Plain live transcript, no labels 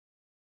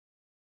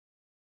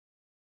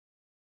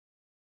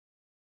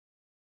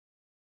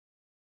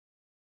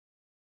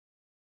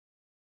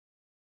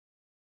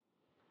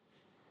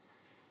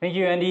Thank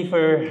you, Andy,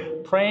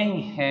 for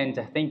praying,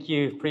 and thank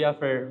you, Priya,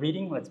 for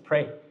reading. Let's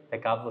pray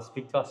that God will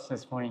speak to us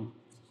this morning.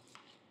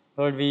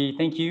 Lord, we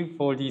thank you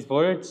for these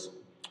words.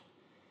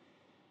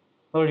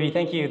 Lord, we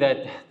thank you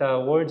that the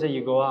words that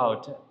you go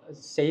out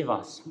save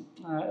us,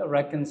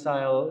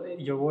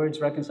 your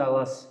words reconcile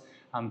us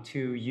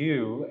to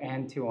you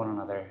and to one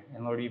another.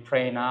 And Lord, we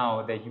pray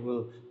now that you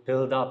will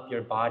build up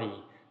your body,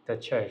 the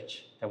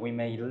church, that we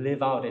may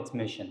live out its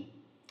mission.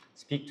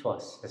 Speak to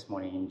us this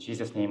morning. In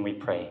Jesus' name we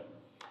pray.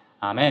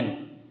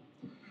 Amen.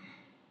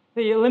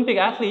 The Olympic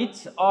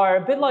athletes are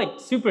a bit like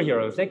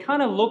superheroes. They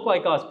kind of look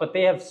like us, but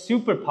they have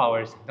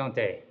superpowers, don't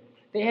they?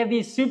 They have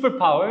these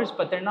superpowers,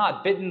 but they're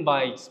not bitten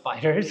by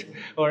spiders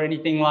or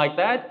anything like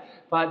that.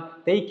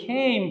 But they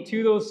came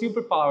to those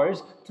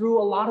superpowers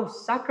through a lot of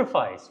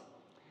sacrifice.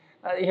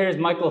 Here's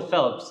Michael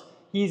Phelps.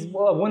 He's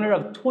a winner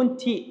of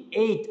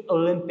 28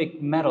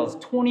 Olympic medals,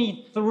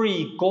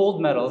 23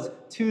 gold medals,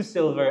 2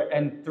 silver,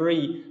 and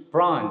 3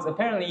 bronze.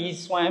 Apparently, he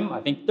swam, I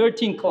think,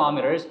 13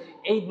 kilometers,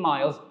 8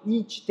 miles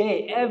each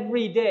day,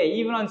 every day,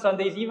 even on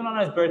Sundays, even on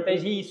his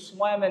birthdays. He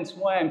swam and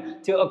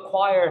swam to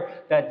acquire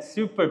that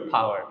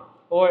superpower.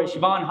 Or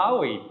Siobhan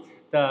Howie,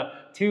 the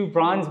 2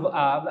 bronze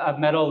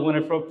medal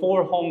winner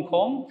for Hong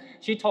Kong,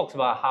 she talks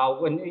about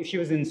how when she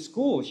was in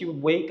school, she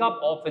would wake up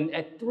often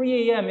at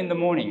 3 a.m. in the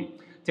morning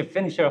to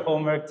finish her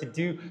homework,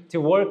 to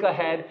work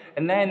ahead,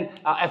 and then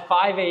at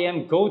 5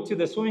 a.m. go to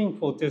the swimming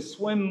pool to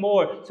swim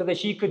more so that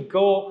she could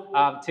go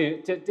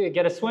to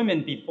get a swim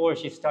in before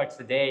she starts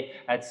the day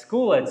at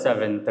school at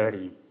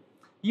 7:30.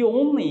 You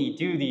only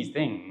do these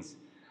things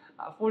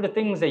for the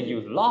things that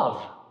you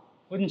love,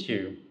 wouldn't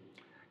you?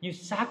 You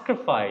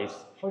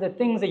sacrifice for the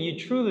things that you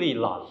truly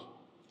love.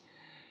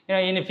 You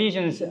know, in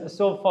Ephesians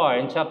so far,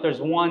 in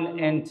chapters 1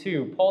 and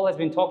 2, Paul has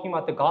been talking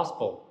about the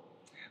gospel,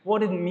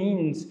 what it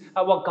means,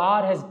 what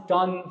God has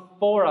done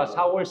for us,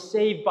 how we're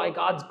saved by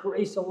God's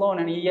grace alone,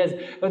 and He has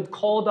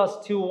called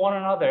us to one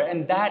another.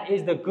 And that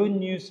is the good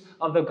news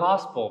of the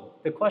gospel.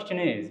 The question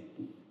is,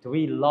 do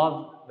we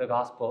love the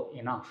gospel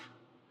enough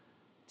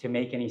to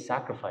make any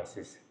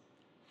sacrifices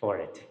for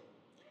it?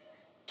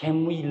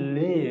 Can we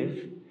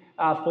live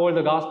for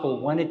the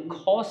gospel when it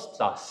costs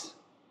us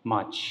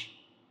much?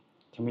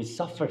 Can we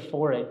suffer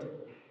for it?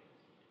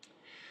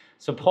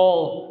 So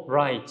Paul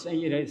writes, so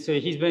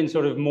he's been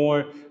sort of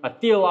more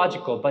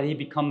theological, but he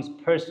becomes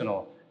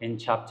personal in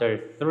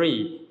chapter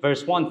 3,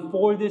 verse 1.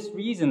 For this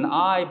reason,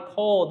 I,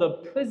 Paul, the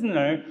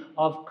prisoner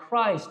of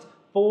Christ,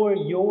 for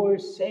your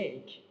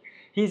sake.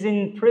 He's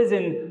in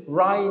prison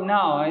right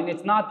now, and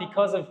it's not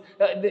because of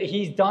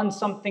he's done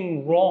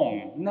something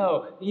wrong.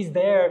 No, he's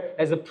there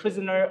as a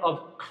prisoner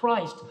of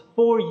Christ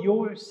for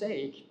your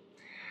sake.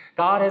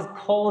 God has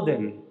called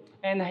him,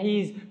 and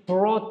he's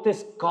brought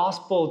this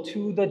gospel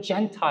to the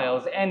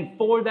Gentiles. And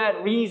for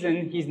that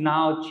reason, he's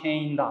now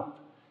chained up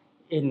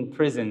in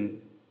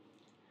prison.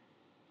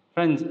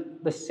 Friends,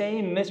 the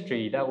same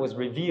mystery that was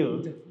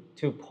revealed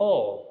to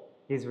Paul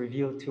is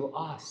revealed to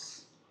us.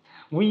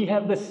 We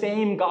have the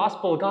same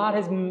gospel. God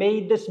has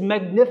made this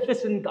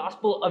magnificent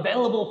gospel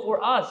available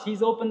for us.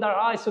 He's opened our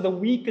eyes so that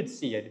we could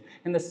see it.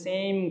 And the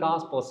same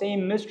gospel,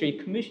 same mystery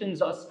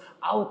commissions us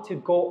out to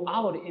go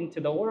out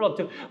into the world,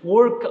 to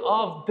work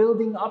of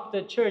building up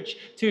the church,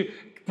 to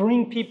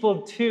bring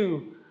people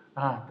to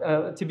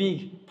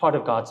be part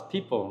of God's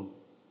people.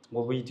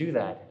 Will we do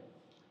that?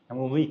 And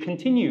will we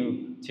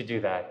continue to do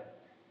that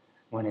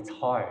when it's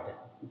hard,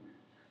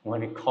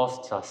 when it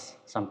costs us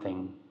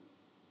something?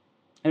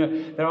 You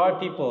know, there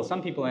are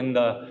some people in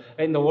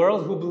the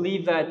world who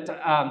believe that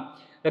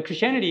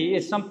Christianity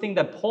is something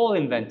that Paul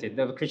invented,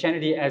 the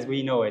Christianity as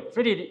we know it.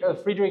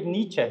 Friedrich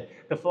Nietzsche,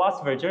 the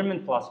philosopher,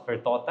 German philosopher,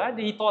 thought that.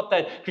 He thought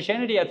that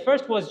Christianity at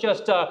first was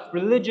just a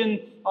religion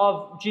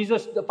of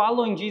Jesus,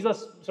 following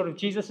Jesus, sort of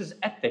Jesus's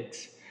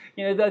ethics,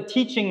 the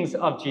teachings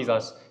of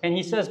Jesus. And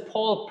he says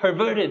Paul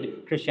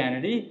perverted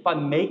Christianity by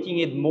making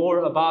it more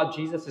about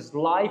Jesus's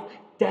life,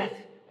 death,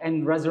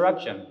 and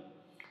resurrection.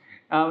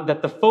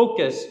 That the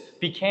focus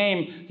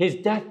became his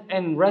death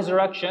and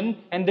resurrection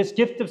and this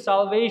gift of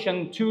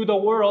salvation to the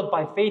world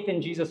by faith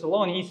in Jesus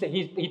alone.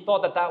 He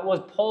thought that was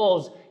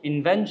Paul's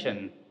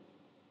invention.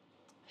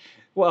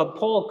 Well,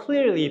 Paul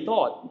clearly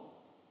taught,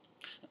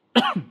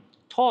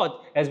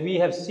 as we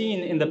have seen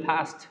in the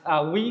past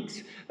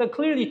weeks, that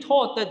clearly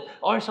taught that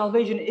our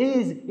salvation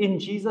is in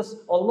Jesus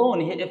alone,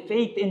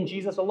 faith in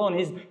Jesus alone,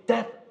 his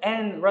death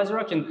and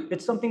resurrection.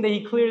 It's something that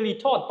he clearly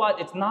taught,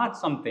 but it's not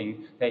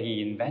something that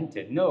he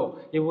invented. No,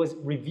 it was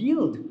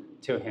revealed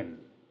to him.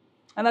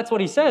 And that's what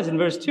he says in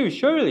verse 2.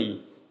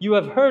 Surely you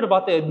have heard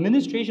about the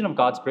administration of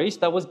God's grace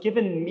that was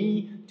given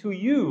me to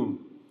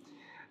you.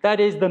 That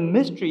is the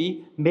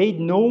mystery made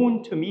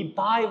known to me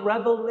by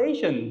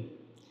revelation.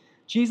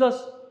 Jesus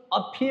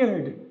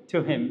appeared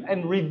to him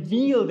and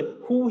revealed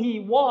who he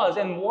was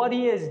and what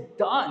he has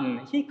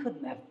done. He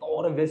couldn't have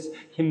thought of this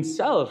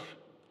himself.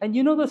 And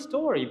you know the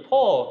story.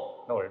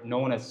 Paul, or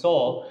known as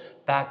Saul,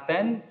 back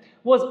then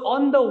was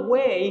on the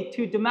way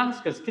to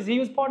Damascus because he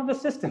was part of the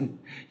system.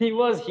 He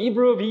was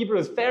Hebrew of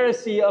Hebrews,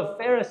 Pharisee of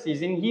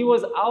Pharisees, and he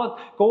was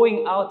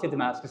going out to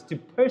Damascus to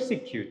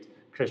persecute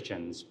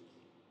Christians.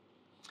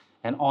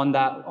 And on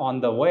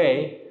the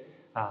way,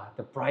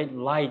 the bright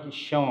light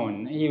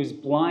shone. He was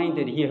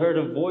blinded. He heard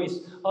a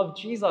voice of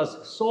Jesus,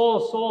 "Saul,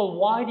 Saul,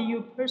 why do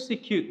you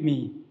persecute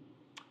me?"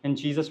 And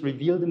Jesus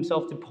revealed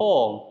himself to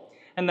Paul,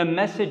 and the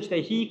message that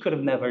he could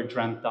have never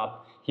dreamt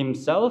up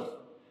himself,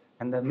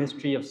 and the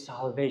mystery of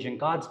salvation,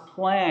 God's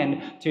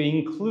plan to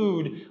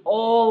include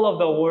all of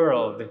the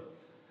world,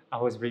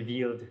 was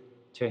revealed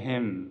to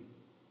him.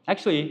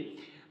 Actually,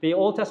 the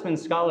Old Testament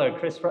scholar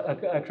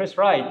Chris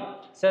Wright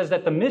says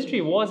that the mystery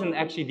wasn't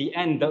actually the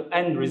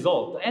end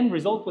result. The end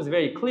result was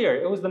very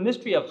clear. It was the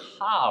mystery of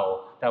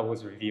how that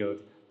was revealed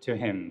to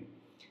him.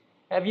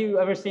 Have you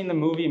ever seen the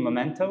movie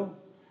Memento?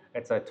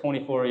 It's a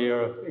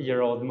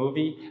 24-year-old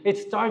movie. It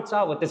starts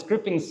out with this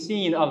gripping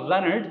scene of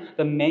Leonard,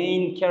 the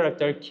main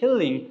character,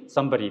 killing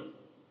somebody,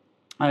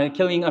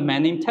 killing a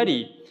man named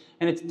Teddy.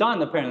 And it's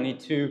done, apparently,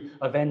 to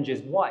avenge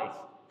his wife.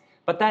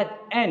 But that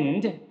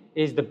end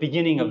is the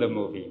beginning of the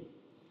movie.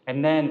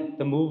 And then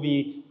the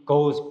movie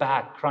goes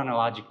back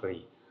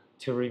chronologically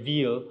to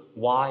reveal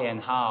why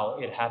and how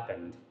it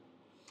happened.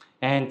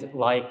 And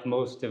like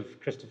most of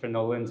Christopher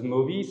Nolan's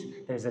movies,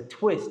 there's a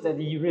twist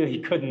that you really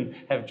couldn't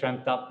have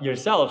dreamt up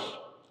yourself.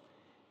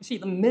 You see,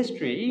 the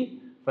mystery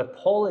that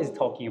Paul is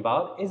talking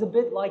about is a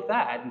bit like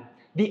that.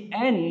 The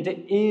end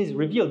is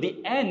revealed. The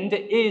end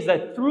is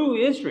that through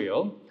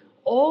Israel,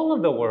 all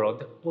of the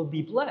world will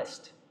be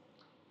blessed.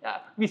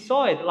 We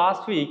saw it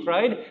last week,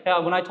 right?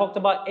 When I talked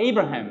about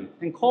Abraham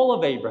and call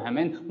of Abraham.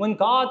 And when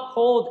God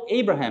called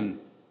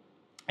Abraham,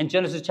 in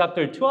Genesis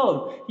chapter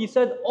 12, he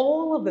said,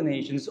 all of the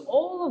nations,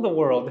 all of the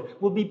world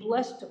will be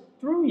blessed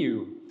through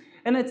you.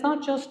 And it's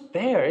not just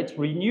there, it's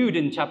renewed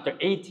in chapter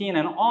 18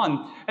 and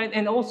on,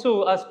 and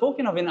also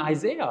spoken of in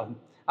Isaiah.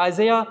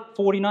 Isaiah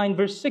 49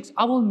 verse 6,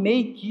 "I will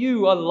make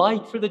you a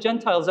light for the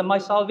Gentiles, and my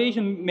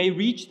salvation may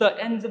reach the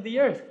ends of the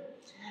earth."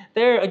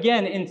 There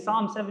again in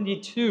Psalm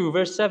 72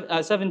 verse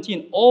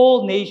 17,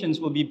 all nations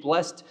will be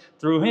blessed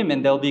through him,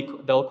 and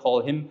they'll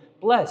call him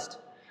blessed.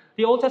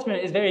 The Old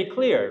Testament is very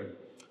clear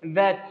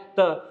that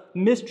the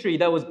mystery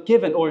that was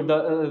given, or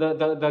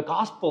the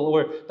gospel,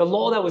 or the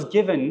law that was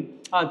given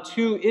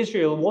to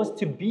Israel was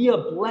to be a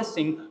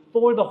blessing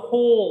for the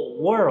whole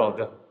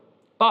world.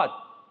 But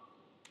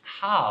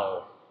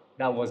how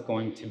that was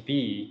going to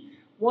be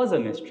was a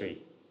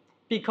mystery,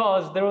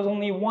 because there was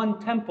only one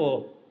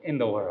temple in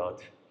the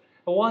world,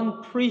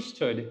 one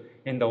priesthood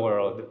in the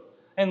world,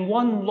 and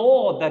one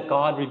law that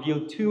God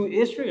revealed to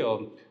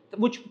Israel,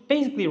 which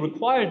basically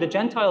required the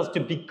Gentiles to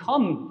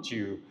become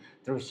Jew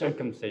through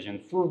circumcision,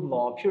 food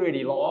law,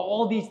 purity law,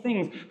 all these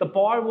things. The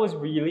bar was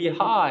really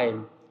high.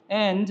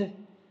 And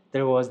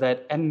there was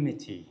that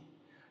enmity,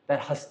 that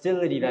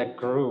hostility that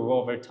grew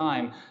over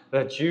time.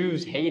 The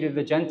Jews hated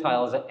the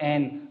Gentiles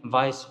and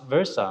vice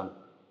versa.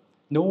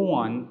 No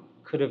one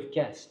could have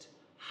guessed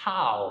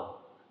how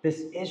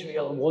this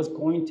Israel was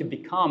going to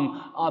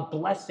become a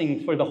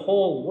blessing for the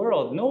whole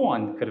world. No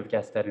one could have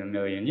guessed that in a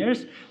million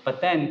years. But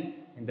then,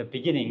 in the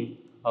beginning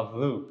of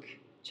Luke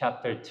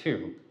chapter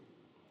 2,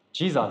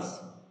 Jesus,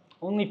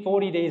 only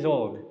 40 days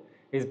old,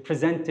 is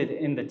presented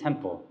in the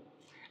temple.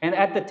 And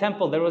at the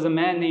temple, there was a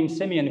man named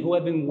Simeon who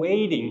had been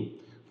waiting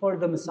for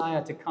the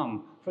Messiah to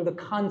come, for the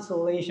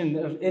consolation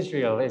of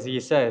Israel, as he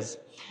says.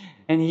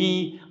 And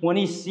when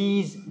he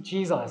sees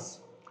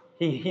Jesus,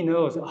 he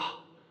knows,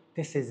 oh,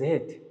 this is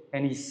it.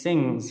 And he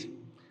sings,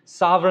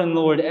 "Sovereign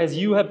Lord, as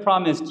you have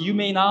promised, you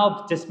may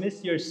now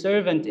dismiss your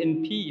servant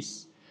in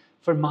peace.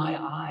 For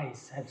my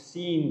eyes have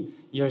seen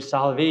your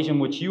salvation,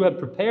 which you have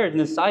prepared in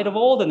the sight of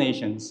all the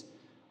nations,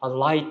 a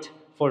light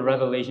for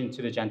revelation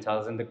to the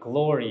Gentiles and the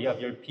glory of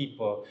your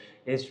people,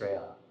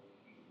 Israel."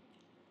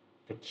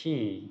 The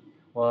key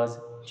was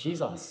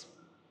Jesus.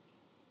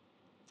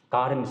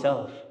 God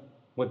himself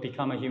would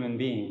become a human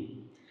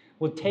being,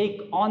 would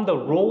take on the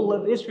role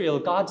of Israel,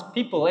 God's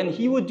people, and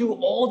he would do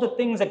all the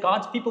things that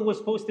God's people were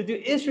supposed to do,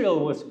 Israel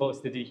was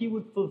supposed to do. He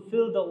would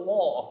fulfill the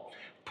law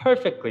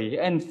perfectly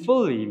and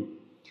fully.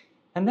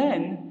 And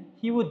then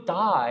he would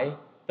die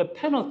the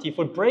penalty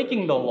for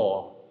breaking the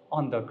law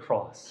on the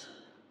cross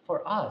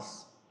for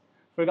us,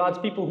 for God's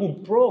people who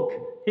broke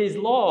his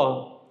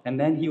law. And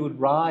then he would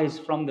rise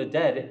from the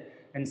dead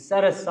and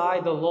set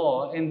aside the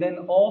law and then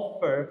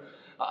offer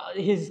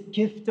his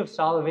gift of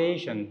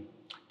salvation,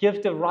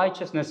 gift of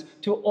righteousness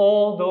to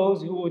all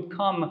those who would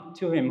come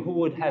to him, who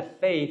would have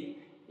faith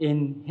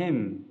in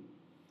him.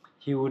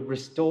 He would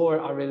restore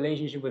our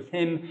relationship with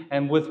him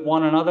and with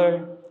one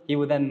another. He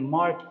would then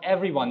mark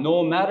everyone,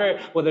 no matter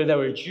whether they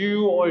were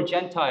Jew or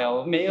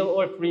Gentile, male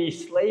or free,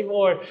 slave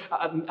or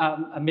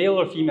male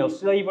or female,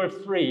 slave or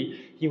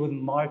free. He would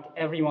mark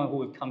everyone who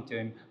would come to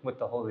him with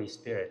the Holy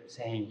Spirit,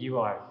 saying, "You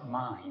are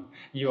mine.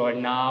 You are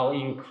now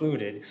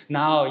included.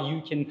 Now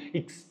you can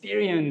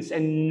experience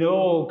and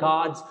know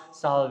God's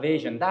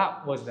salvation."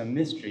 That was the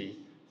mystery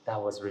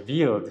that was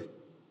revealed.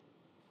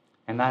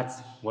 And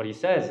that's what he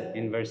says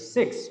in verse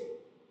 6.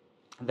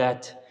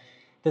 that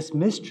this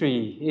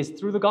mystery is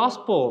through the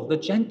gospel. The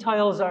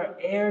Gentiles are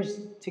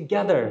heirs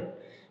together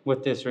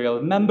with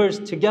Israel, members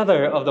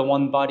together of the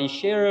one body,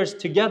 sharers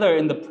together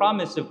in the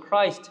promise of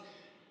Christ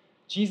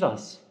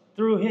Jesus.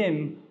 Through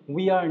him,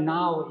 we are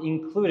now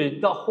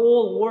included. The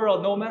whole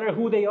world, no matter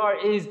who they are,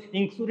 is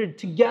included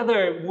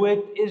together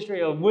with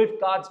Israel, with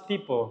God's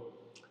people.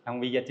 And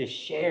we get to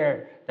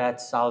share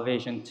that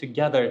salvation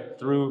together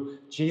through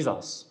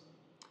Jesus.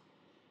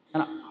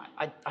 And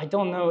I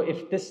don't know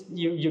if this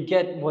you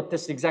get what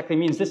this exactly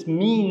means. This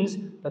means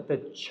that the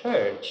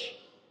church,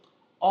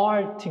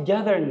 our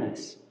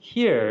togetherness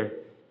here,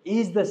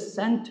 is the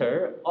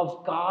center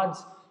of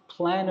God's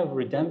plan of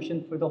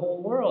redemption for the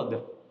whole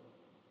world.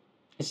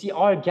 You see,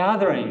 our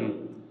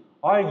gathering,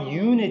 our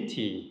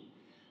unity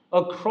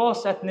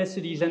across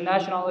ethnicities and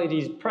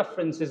nationalities,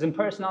 preferences and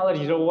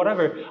personalities or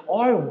whatever,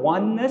 our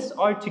oneness,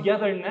 our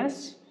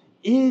togetherness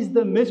is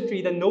the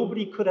mystery that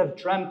nobody could have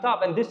dreamt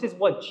up. And this is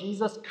what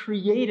Jesus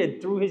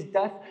created through his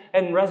death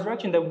and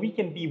resurrection, that we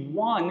can be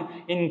one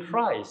in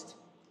Christ.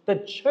 The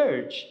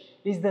church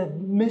is the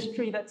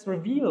mystery that's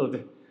revealed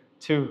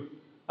to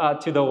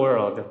the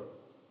world.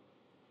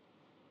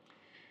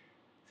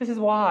 This is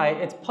why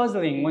it's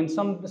puzzling when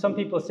some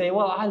people say,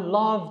 well, I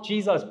love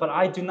Jesus, but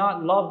I do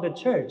not love the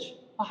church.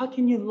 Well, how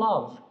can you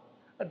love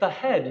the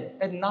head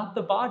and not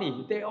the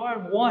body? They are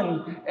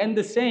one and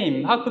the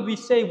same. How could we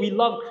say we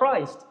love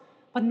Christ,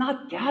 but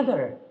not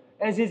gather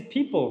as his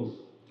people?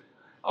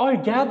 Our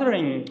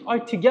gathering, our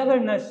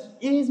togetherness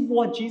is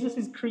what Jesus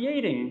is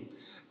creating.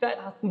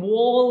 That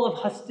wall of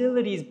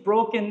hostility is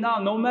broken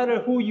down. No matter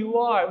who you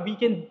are, we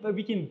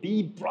can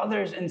be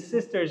brothers and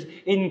sisters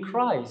in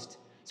Christ.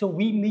 So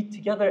we meet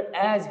together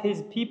as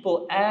his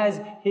people,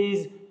 as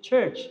his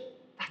church.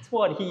 That's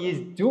what he is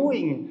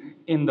doing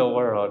in the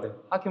world.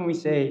 How can we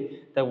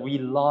say that we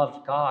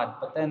love God,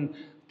 but then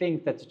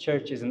think that the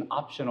church is an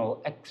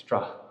optional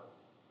extra?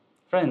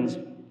 Friends,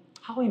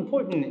 how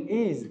important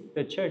is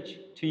the church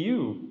to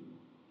you?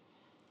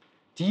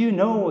 Do you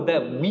know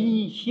that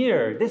we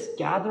here, this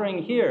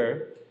gathering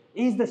here,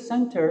 is the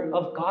center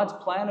of God's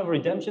plan of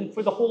redemption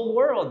for the whole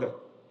world?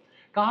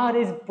 God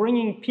is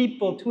bringing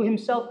people to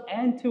himself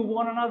and to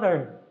one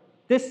another.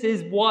 This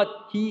is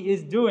what he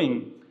is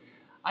doing.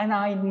 And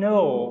I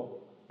know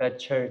that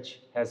church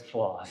has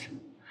flaws.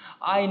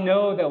 I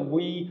know that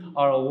we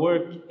are a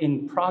work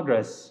in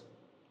progress,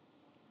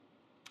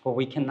 but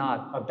we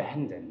cannot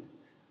abandon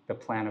the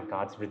plan of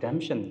God's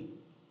redemption.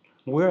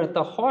 We're at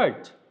the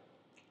heart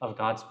of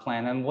God's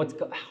plan, and what's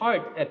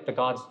at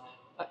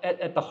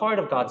the heart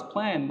of God's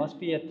plan must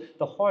be at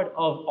the heart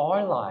of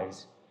our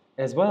lives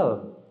as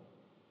well.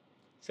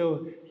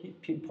 So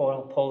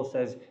Paul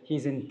says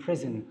he's in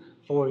prison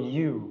for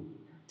you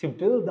to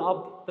build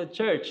up the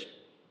church.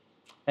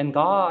 And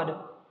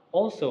God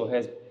also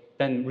has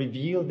then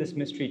revealed this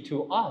mystery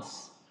to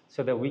us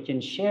so that we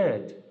can share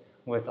it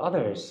with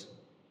others.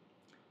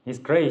 His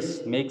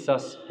grace makes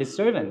us his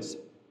servants.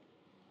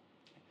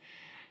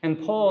 And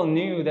Paul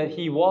knew that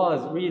he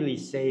was really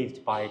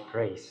saved by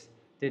grace,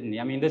 didn't he?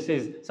 I mean, this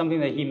is something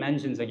that he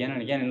mentions again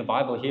and again in the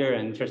Bible here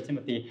in 1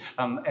 Timothy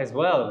as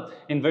well.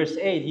 In verse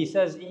 8, he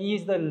says he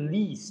is the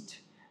least.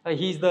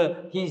 He's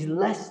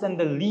less than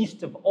the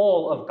least of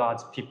all of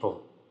God's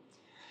people.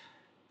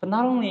 But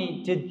not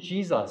only did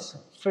Jesus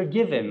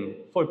forgive him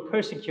for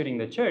persecuting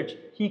the church,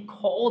 he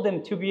called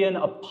him to be an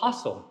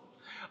apostle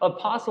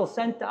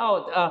sent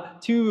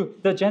out to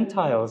the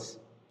Gentiles.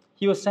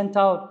 He was sent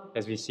out,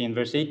 as we see in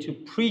verse 8, to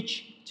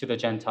preach to the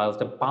Gentiles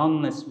the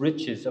boundless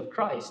riches of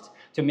Christ,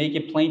 to make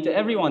it plain to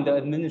everyone the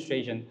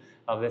administration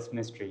of this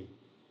mystery.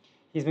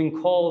 He's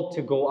been called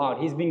to go out.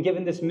 He's been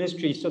given this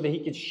mystery so that he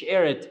could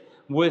share it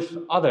with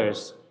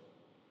others.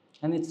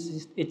 And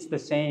it's the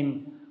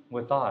same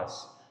with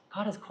us.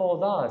 God has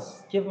called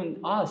us, given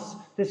us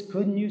this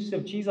good news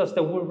of Jesus,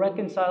 that we're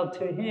reconciled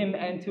to him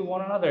and to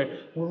one another.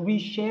 Will we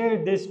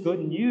share this good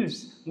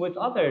news with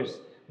others?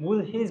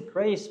 Will his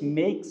grace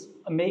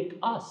make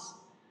us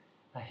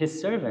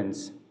his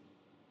servants?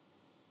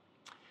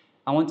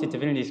 I went to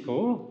divinity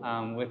school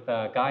with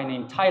a guy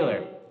named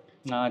Tyler.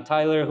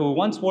 Tyler, who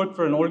once worked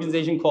for an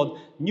organization called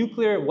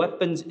Nuclear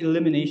Weapons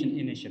Elimination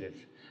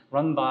Initiative,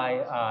 run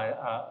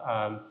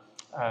by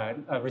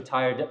a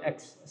retired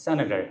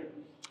ex-senator,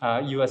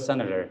 U.S.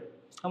 senator.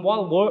 And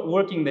while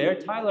working there,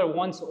 Tyler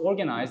once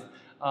organized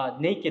a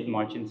naked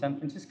march in San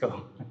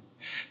Francisco.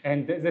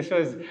 And this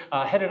was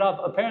headed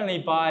up apparently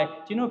by,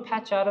 do you know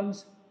Patch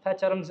Adams?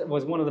 Patch Adams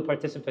was one of the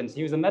participants.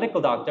 He was a medical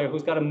doctor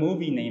who's got a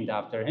movie named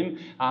after him,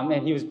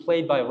 and he was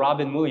played by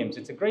Robin Williams.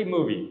 It's a great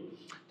movie.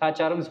 Patch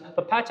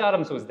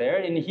Adams was there,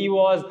 and he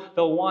was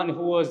the one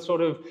who was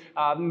sort of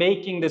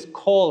making this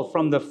call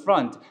from the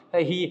front.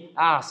 He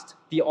asked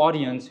the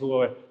audience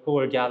who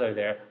were gathered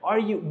there,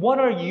 what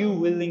are you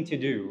willing to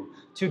do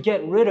to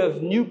get rid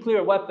of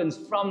nuclear weapons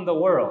from the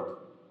world?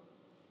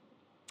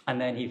 And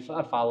then he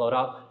followed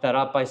that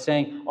up by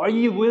saying, are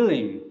you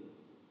willing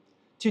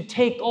to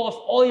take off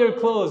all your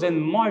clothes and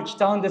march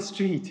down the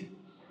street?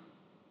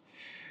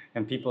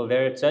 And people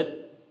there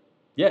said,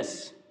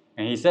 yes.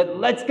 And he said,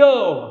 let's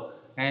go.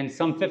 and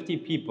some 50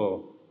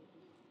 people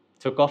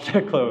took off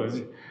their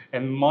clothes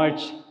and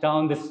marched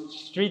down the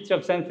streets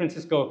of San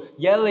Francisco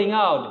yelling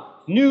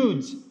out,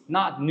 "Nudes,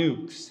 not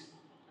nukes."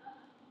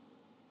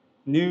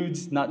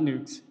 Nudes, not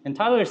nukes. And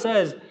Tyler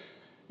says,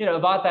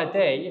 about that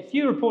day, a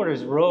few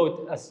reporters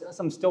wrote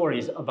some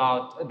stories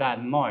about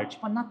that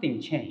march, but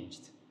nothing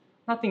changed.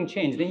 Nothing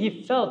changed. And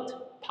he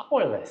felt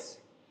powerless.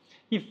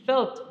 He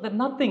felt that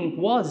nothing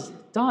was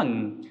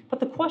done. But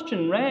the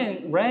question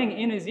rang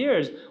in his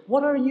ears,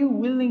 what are you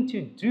willing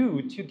to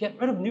do to get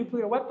rid of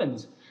nuclear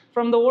weapons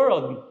from the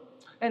world?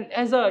 And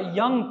as a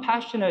young,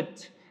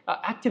 passionate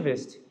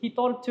activist, he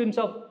thought to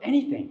himself,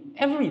 anything,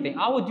 everything.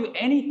 I would do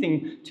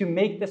anything to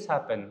make this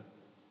happen.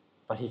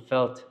 But he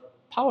felt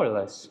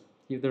powerless.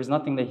 There was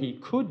nothing that he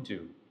could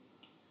do.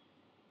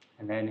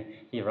 And then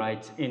he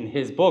writes in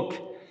his book,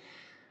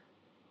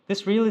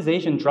 this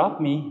realization dropped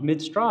me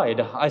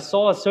mid-stride. I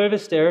saw a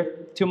service stair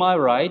to my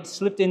right,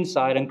 slipped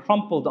inside, and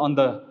crumpled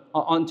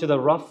onto the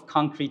rough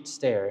concrete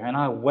stair. And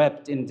I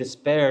wept in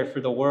despair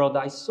for the world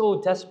I so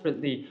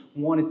desperately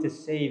wanted to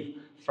save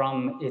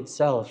from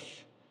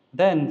itself.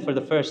 Then, for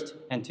the first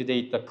and to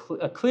date, the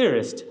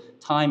clearest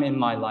time in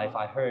my life,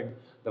 I heard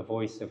the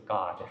voice of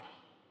God.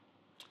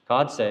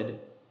 God said,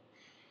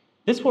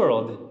 this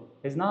world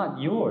is not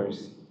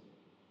yours.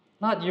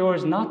 Not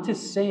yours, not to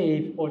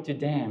save or to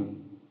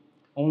damn.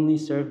 Only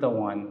serve the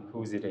one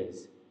whose it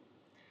is.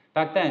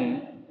 Back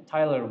then,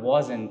 Tyler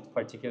wasn't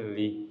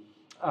particularly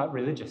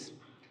religious.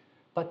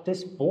 But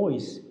this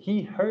voice,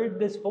 he heard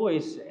this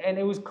voice, and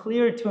it was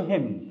clear to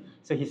him.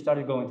 So he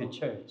started going to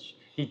church.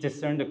 He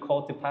discerned a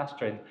call to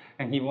pastorate,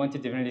 and he went to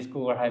divinity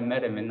school where I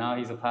met him, and now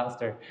he's a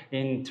pastor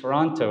in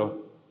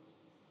Toronto.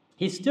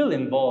 He's still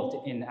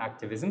involved in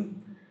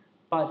activism,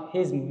 but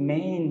his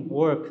main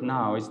work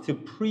now is to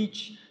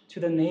preach to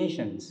the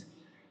nations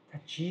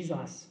that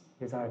Jesus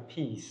is our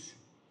peace,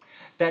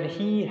 that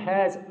he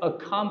has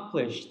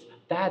accomplished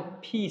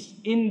that peace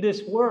in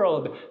this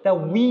world, that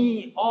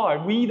we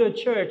the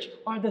church,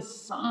 are the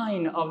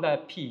sign of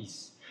that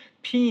peace.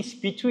 Peace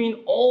between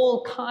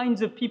all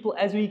kinds of people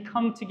as we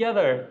come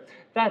together.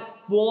 That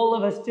wall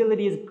of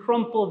hostility is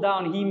crumpled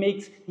down.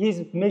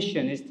 His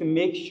mission is to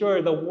make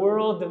sure the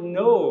world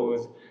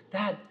knows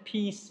that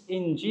peace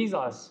in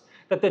Jesus,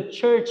 that the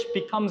church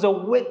becomes a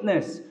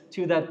witness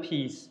to that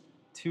peace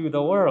to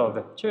the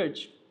world.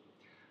 Church,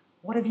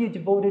 what have you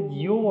devoted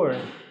your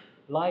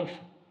life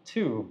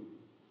to?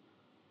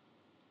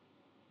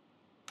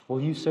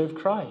 Will you serve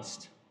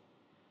Christ?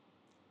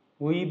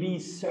 Will you be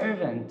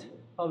servant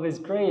of his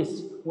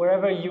grace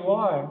wherever you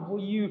are?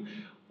 Will you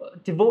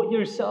devote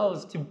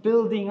yourselves to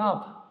building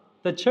up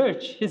the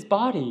church, his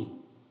body?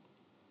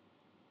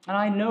 And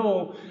I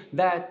know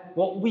that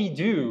what we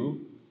do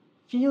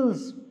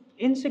feels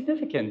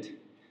insignificant,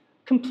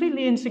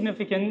 completely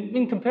insignificant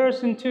in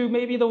comparison to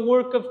maybe the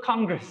work of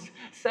Congress,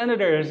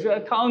 senators,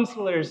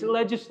 counselors,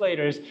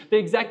 legislators, the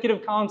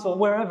executive council,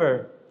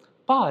 wherever.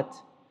 But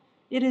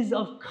it is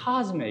of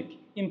cosmic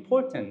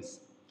importance.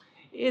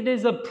 It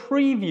is a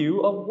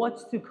preview of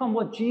what's to come,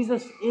 what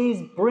Jesus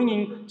is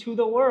bringing to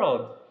the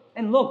world.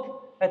 And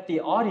look at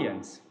the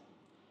audience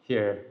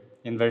here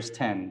in verse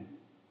 10.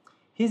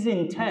 His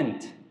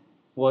intent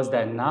was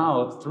that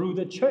now through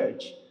the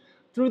church,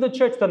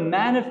 the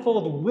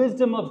manifold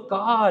wisdom of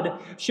God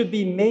should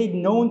be made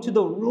known to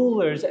the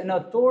rulers and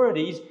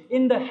authorities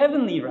in the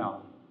heavenly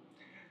realm.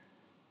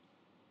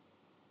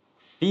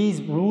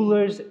 These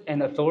rulers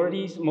and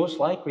authorities most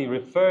likely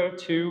refer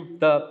to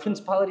the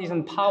principalities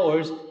and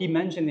powers he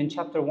mentioned in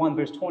chapter 1,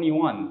 verse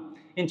 21.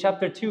 In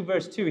chapter 2,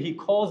 verse 2, he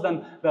calls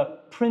them the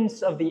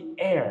prince of the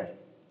air.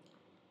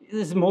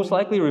 This is most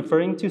likely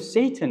referring to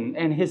Satan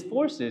and his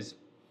forces.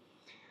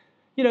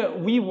 We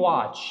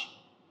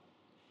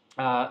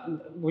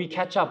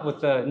catch up with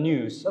the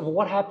news of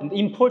what happened,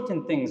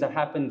 important things that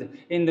happened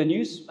in the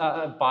news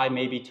by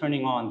maybe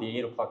turning on the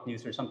 8 o'clock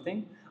news or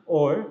something,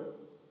 or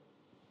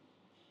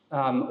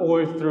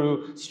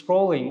through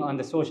scrolling on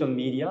the social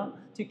media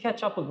to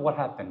catch up with what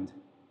happened.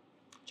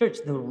 Church,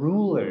 the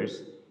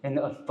rulers and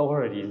the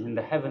authorities in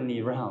the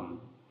heavenly realm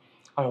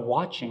are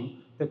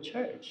watching the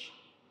church.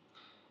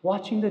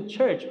 Watching the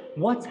church.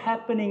 What's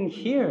happening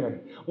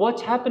here?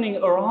 What's happening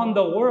around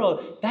the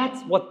world?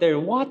 That's what they're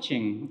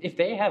watching. If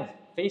they have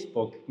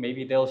Facebook,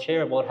 maybe they'll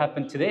share what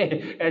happened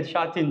today at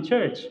Shatin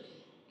Church.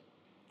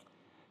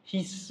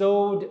 He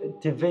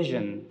sowed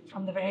division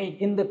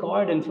in the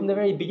garden, from the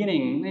very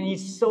beginning. And he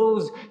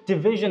sows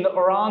division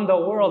around the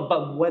world.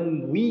 But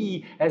when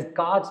we, as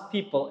God's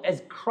people,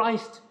 as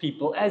Christ's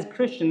people, as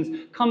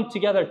Christians, come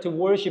together to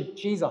worship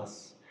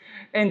Jesus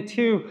and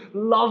to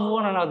love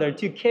one another,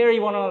 to carry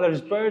one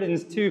another's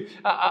burdens, to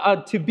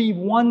be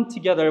one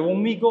together,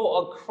 when we go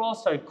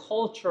across our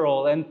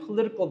cultural and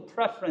political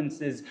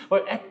preferences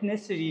or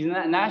ethnicities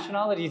and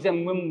nationalities,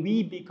 and when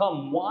we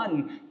become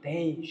one,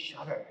 they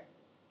shudder.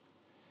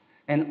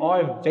 And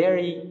our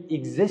very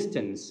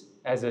existence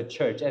as a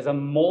church, as a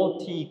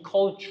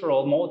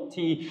multicultural,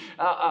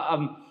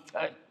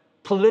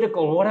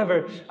 political,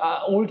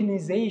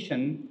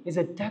 organization, is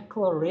a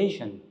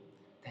declaration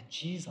that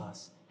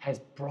Jesus has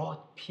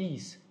brought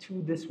peace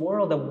to this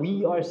world, that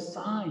we are a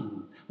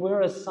sign.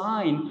 We're a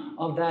sign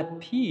of that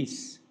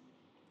peace.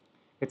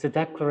 It's a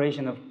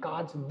declaration of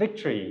God's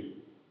victory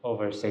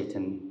over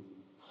Satan.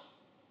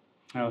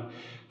 Now,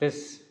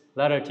 this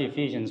letter to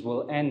Ephesians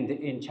will end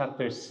in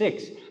chapter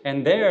 6,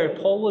 and there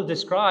Paul will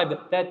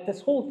describe that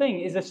this whole thing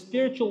is a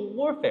spiritual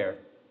warfare.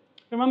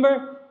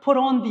 Remember, put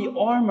on the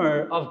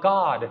armor of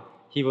God,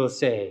 he will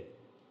say.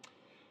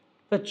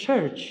 The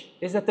church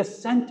is at the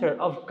center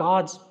of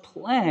God's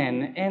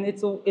plan, and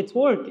its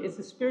work is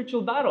a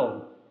spiritual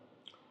battle.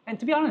 And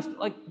to be honest,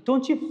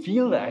 don't you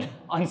feel that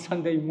on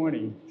Sunday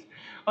mornings?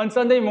 On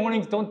Sunday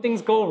mornings, don't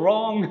things go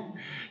wrong?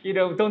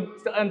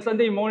 On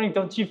Sunday morning,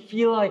 don't you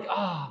feel like,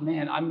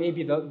 man,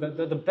 maybe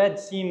the bed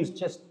seems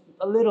just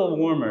a little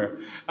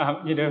warmer,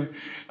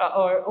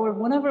 or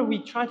whenever we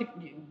try to,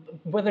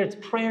 whether it's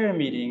prayer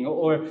meeting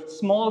or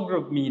small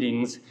group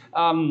meetings,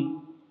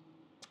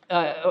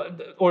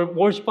 or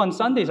worship on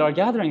Sundays, our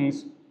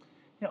gatherings,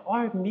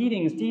 our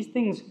meetings, these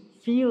things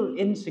feel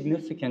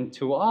insignificant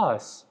to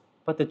us.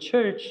 But the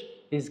church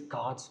is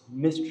God's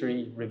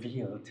mystery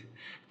revealed,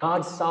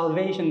 God's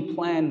salvation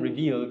plan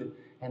revealed,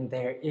 and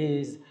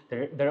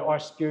there are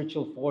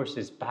spiritual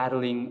forces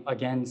battling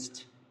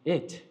against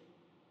it.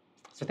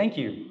 So thank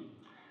you.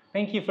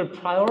 Thank you for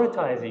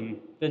prioritizing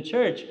the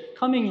church,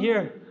 coming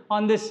here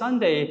on this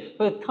Sunday,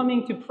 but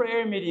coming to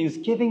prayer meetings,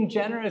 giving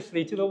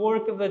generously to the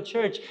work of the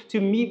church,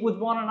 to meet with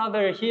one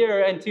another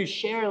here and to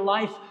share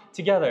life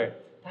together.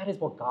 That is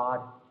what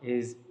God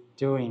is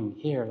doing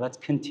here. Let's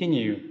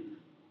continue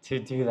to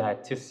do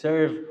that, to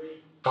serve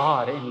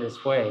God in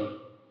this way.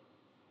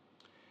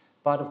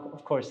 But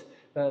of course,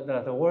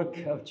 the work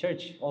of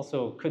church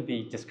also could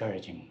be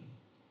discouraging.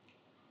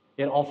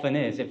 It often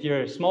is. If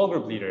you're a small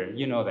group leader,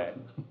 you know that.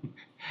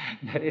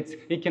 That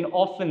it can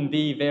often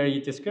be very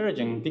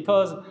discouraging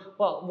because,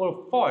 we're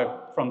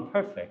far from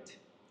perfect.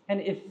 And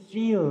it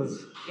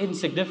feels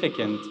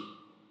insignificant.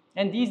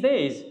 And these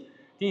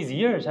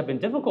years have been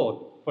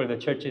difficult for the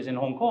churches in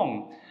Hong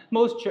Kong.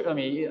 Most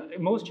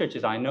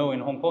churches I know in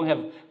Hong Kong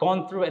have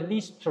gone through at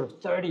least sort of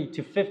 30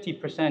 to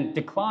 50%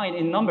 decline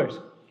in numbers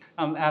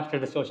after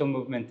the social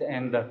movement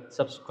and the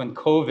subsequent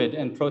COVID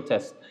and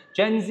protests.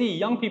 Gen Z,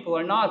 young people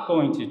are not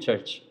going to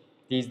church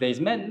these days.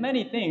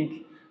 Many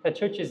think that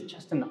church is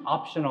just an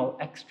optional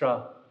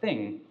extra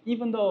thing,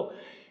 even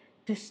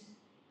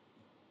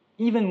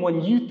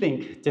when you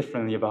think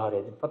differently about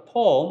it. But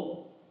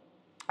Paul,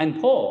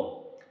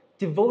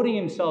 devoting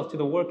himself to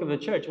the work of the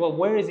church,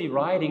 where is he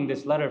writing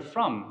this letter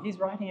from? He's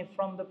writing it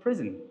from the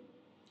prison.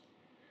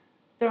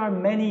 There are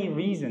many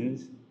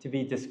reasons to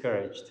be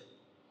discouraged.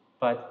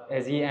 But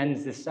as he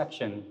ends this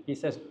section, he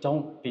says,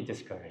 don't be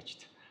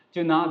discouraged.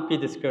 Do not be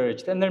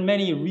discouraged. And there are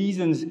many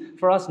reasons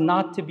for us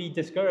not to be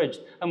discouraged.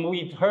 And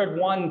we've heard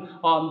one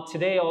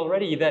today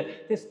already,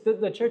 that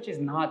the church is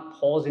not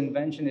Paul's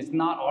invention. It's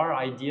not our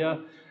idea.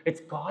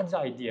 It's God's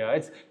idea.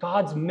 It's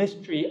God's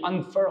mystery,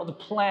 unfurled,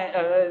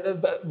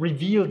 plan,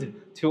 revealed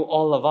to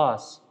all of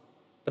us.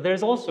 But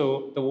there's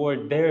also the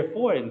word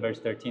therefore in verse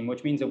 13,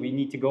 which means that we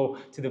need to go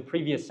to the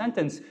previous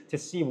sentence to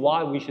see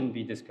why we shouldn't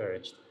be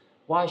discouraged.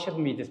 Why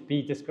shouldn't we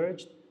be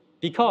discouraged?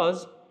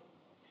 Because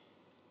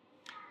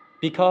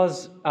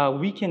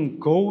we can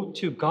go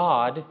to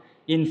God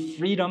in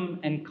freedom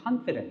and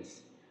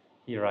confidence,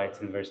 he writes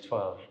in verse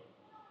 12.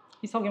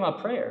 He's talking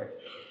about prayer.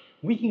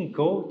 We can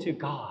go to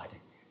God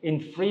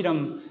in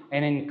freedom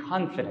and in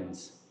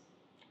confidence.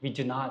 We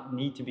do not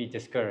need to be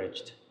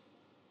discouraged.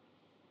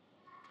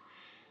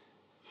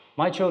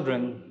 My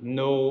children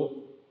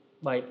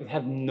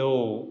have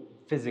no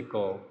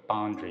physical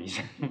boundaries,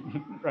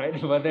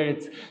 right? Whether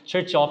it's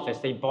church office,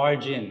 they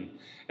barge in.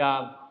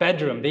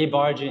 Bedroom, they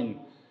barge in.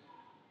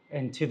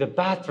 And to the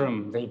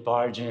bathroom, they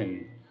barge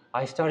in.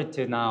 I started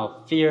to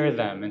now fear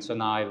them, and so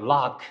now I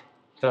lock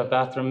the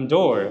bathroom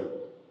door.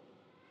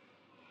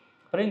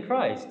 But in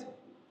Christ,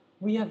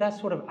 we have that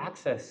sort of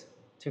access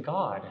to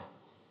God.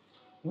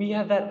 We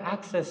have that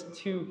access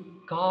to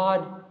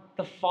God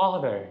the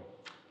Father.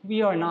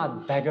 We are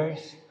not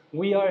beggars.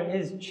 We are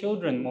his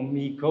children when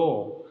we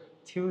go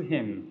to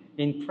him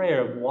in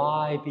prayer.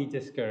 Why be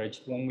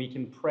discouraged when we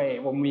can pray,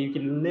 when we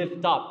can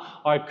lift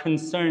up our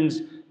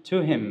concerns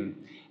to him?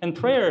 And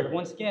prayer,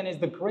 once again, is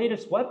the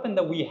greatest weapon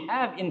that we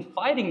have in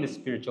fighting the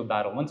spiritual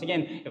battle. Once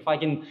again, if I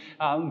can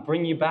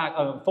bring you back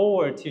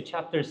forward to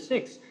chapter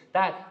 6,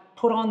 that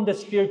put on the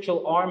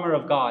spiritual armor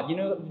of God. Do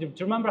you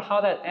remember how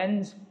that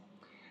ends?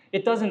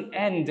 It doesn't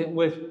end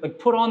with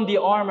put on the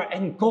armor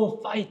and go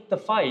fight the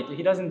fight.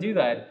 He doesn't do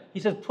that.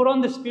 He says put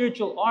on the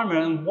spiritual armor,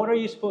 and what are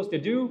you supposed to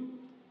do?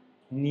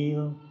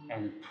 Kneel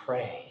and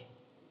pray.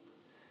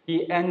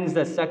 He ends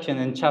the section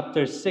in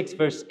chapter 6,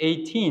 verse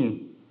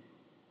 18.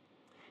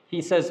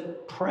 He says,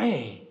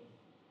 pray.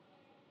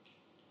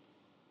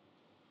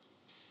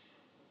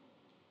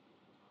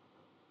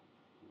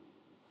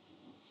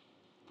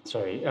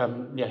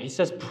 He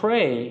says,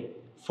 pray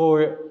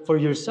for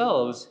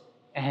yourselves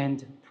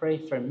and pray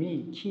for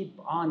me. Keep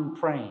on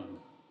praying.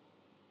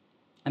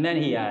 And then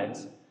he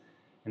adds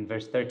in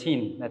verse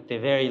 13, at the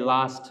very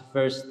last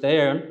verse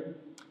there,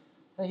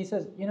 he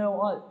says, you know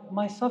what?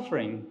 My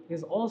suffering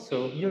is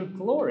also your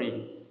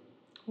glory.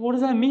 What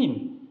does that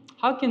mean?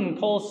 How can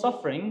Paul's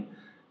suffering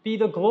be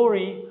the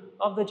glory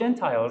of the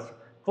Gentiles,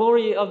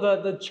 glory of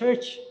the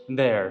church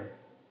there?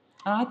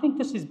 And I think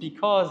this is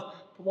because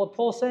what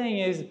Paul's saying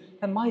is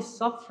that my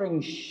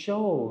suffering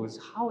shows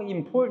how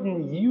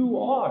important you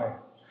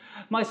are.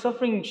 My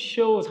suffering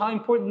shows how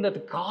important that the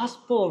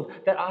gospel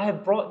that I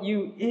have brought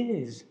you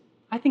is.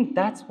 I think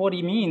that's what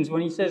he means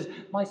when he says,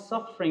 my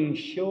suffering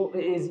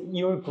is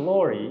your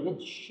glory.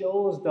 It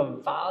shows the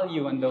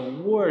value and the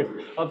worth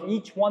of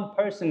each one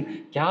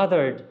person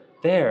gathered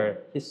there.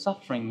 His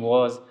suffering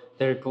was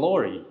their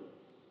glory.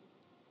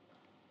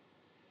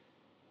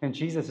 And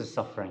Jesus'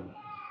 suffering,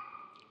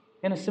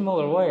 in a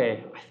similar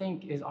way, I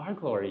think, is our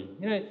glory.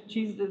 You know,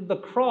 the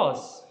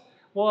cross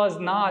was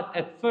not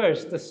at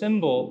first the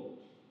symbol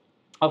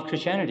of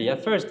Christianity.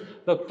 At first,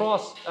 the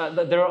cross,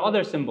 there are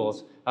other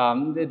symbols.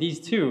 These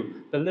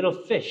two, the little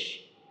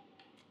fish,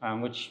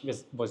 which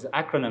was the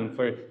acronym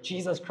for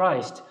Jesus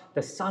Christ,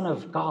 the Son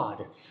of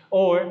God,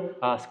 or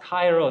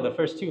Kairo, the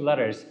first two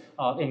letters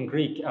in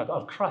Greek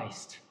of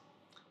Christ.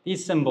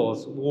 These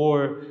symbols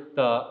were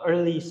the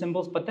early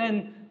symbols, but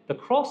then the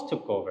cross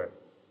took over.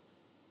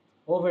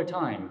 Over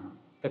time,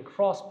 the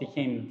cross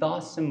became the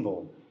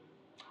symbol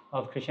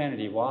of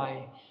Christianity.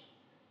 Why?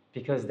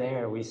 Because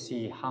there we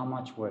see how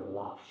much we're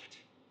loved.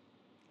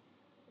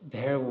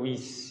 There we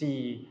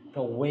see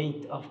the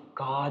weight of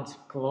God's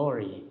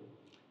glory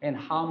and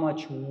how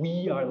much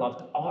we are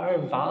loved, our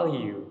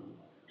value.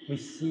 We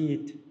see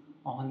it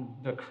on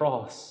the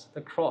cross.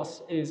 The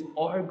cross is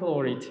our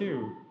glory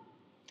too.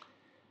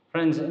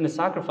 Friends, in the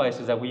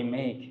sacrifices that we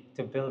make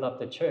to build up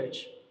the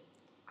church,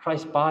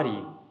 Christ's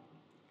body,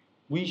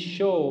 we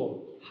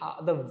show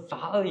the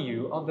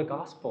value of the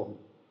gospel.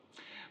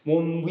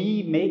 When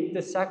we make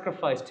the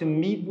sacrifice to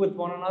meet with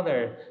one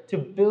another, to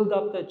build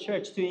up the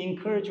church, to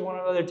encourage one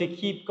another to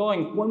keep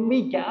going, when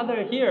we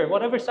gather here,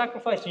 whatever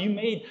sacrifice you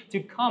made to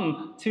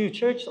come to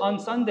church on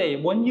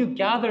Sunday, when you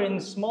gather in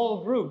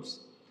small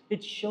groups,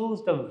 it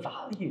shows the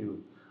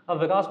value of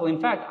the gospel. In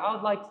fact,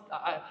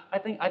 I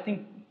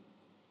think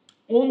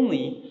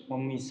only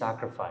when we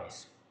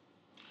sacrifice,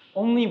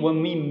 only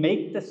when we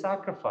make the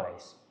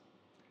sacrifice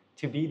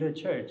to be the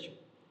church,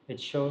 it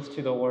shows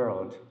to the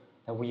world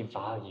that we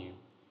value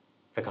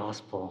the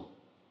gospel.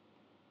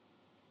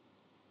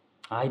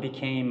 I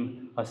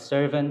became a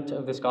servant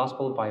of this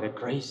gospel by the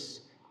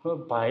grace,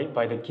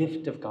 by the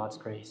gift of God's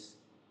grace.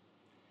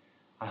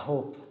 I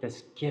hope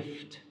this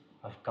gift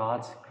of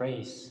God's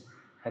grace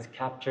has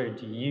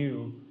captured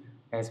you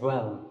as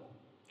well.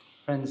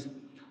 Friends,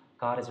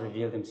 God has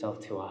revealed himself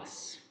to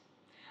us.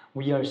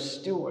 We are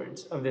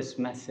stewards of this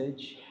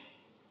message.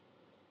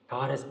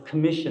 God has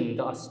commissioned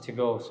us to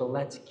go, so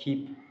let's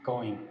keep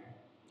going.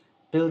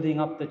 Building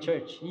up the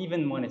church,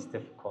 even when it's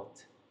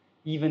difficult,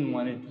 even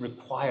when it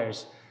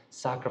requires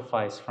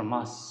sacrifice from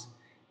us.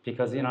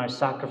 Because in our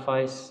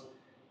sacrifice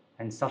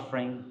and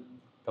suffering,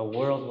 the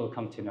world will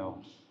come to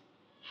know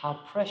how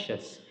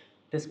precious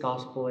this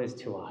gospel is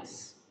to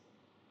us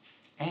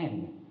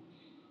and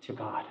to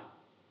God.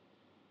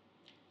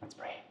 Let's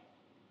pray.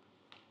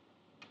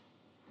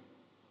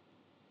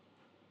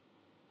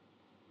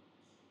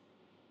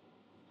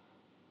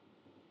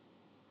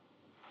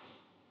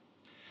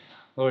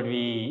 Lord,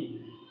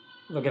 we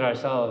look at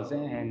ourselves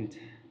and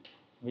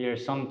we are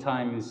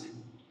sometimes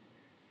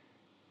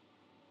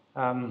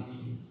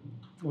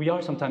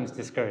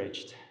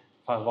discouraged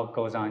by what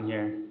goes on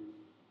here,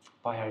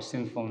 by our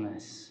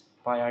sinfulness,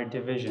 by our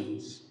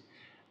divisions,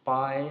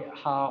 by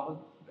how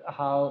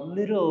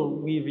little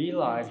we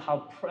realize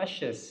how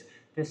precious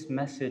this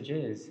message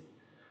is,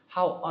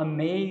 how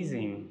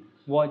amazing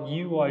what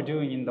you are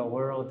doing in the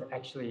world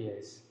actually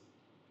is.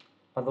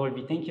 But Lord,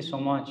 we thank you so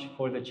much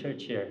for the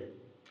church here.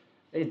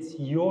 It's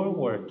your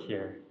work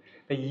here,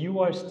 that you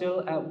are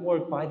still at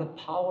work by the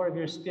power of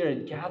your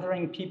Spirit,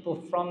 gathering people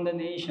from the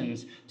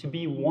nations to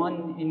be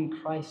one in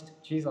Christ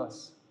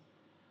Jesus.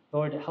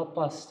 Lord, help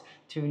us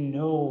to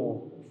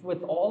know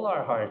with all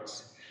our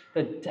hearts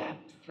the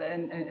depth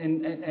and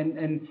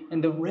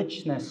the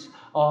richness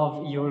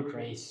of your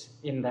grace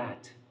in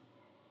that,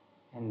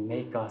 and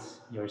make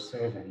us your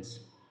servants.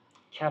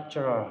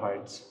 Capture our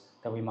hearts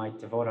that we might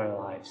devote our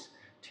lives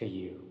to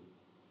you.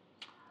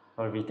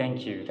 Lord, we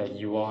thank you that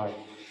you are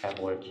at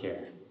work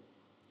here.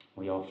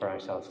 We offer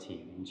ourselves to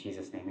you. In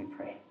Jesus' name we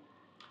pray.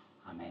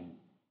 Amen.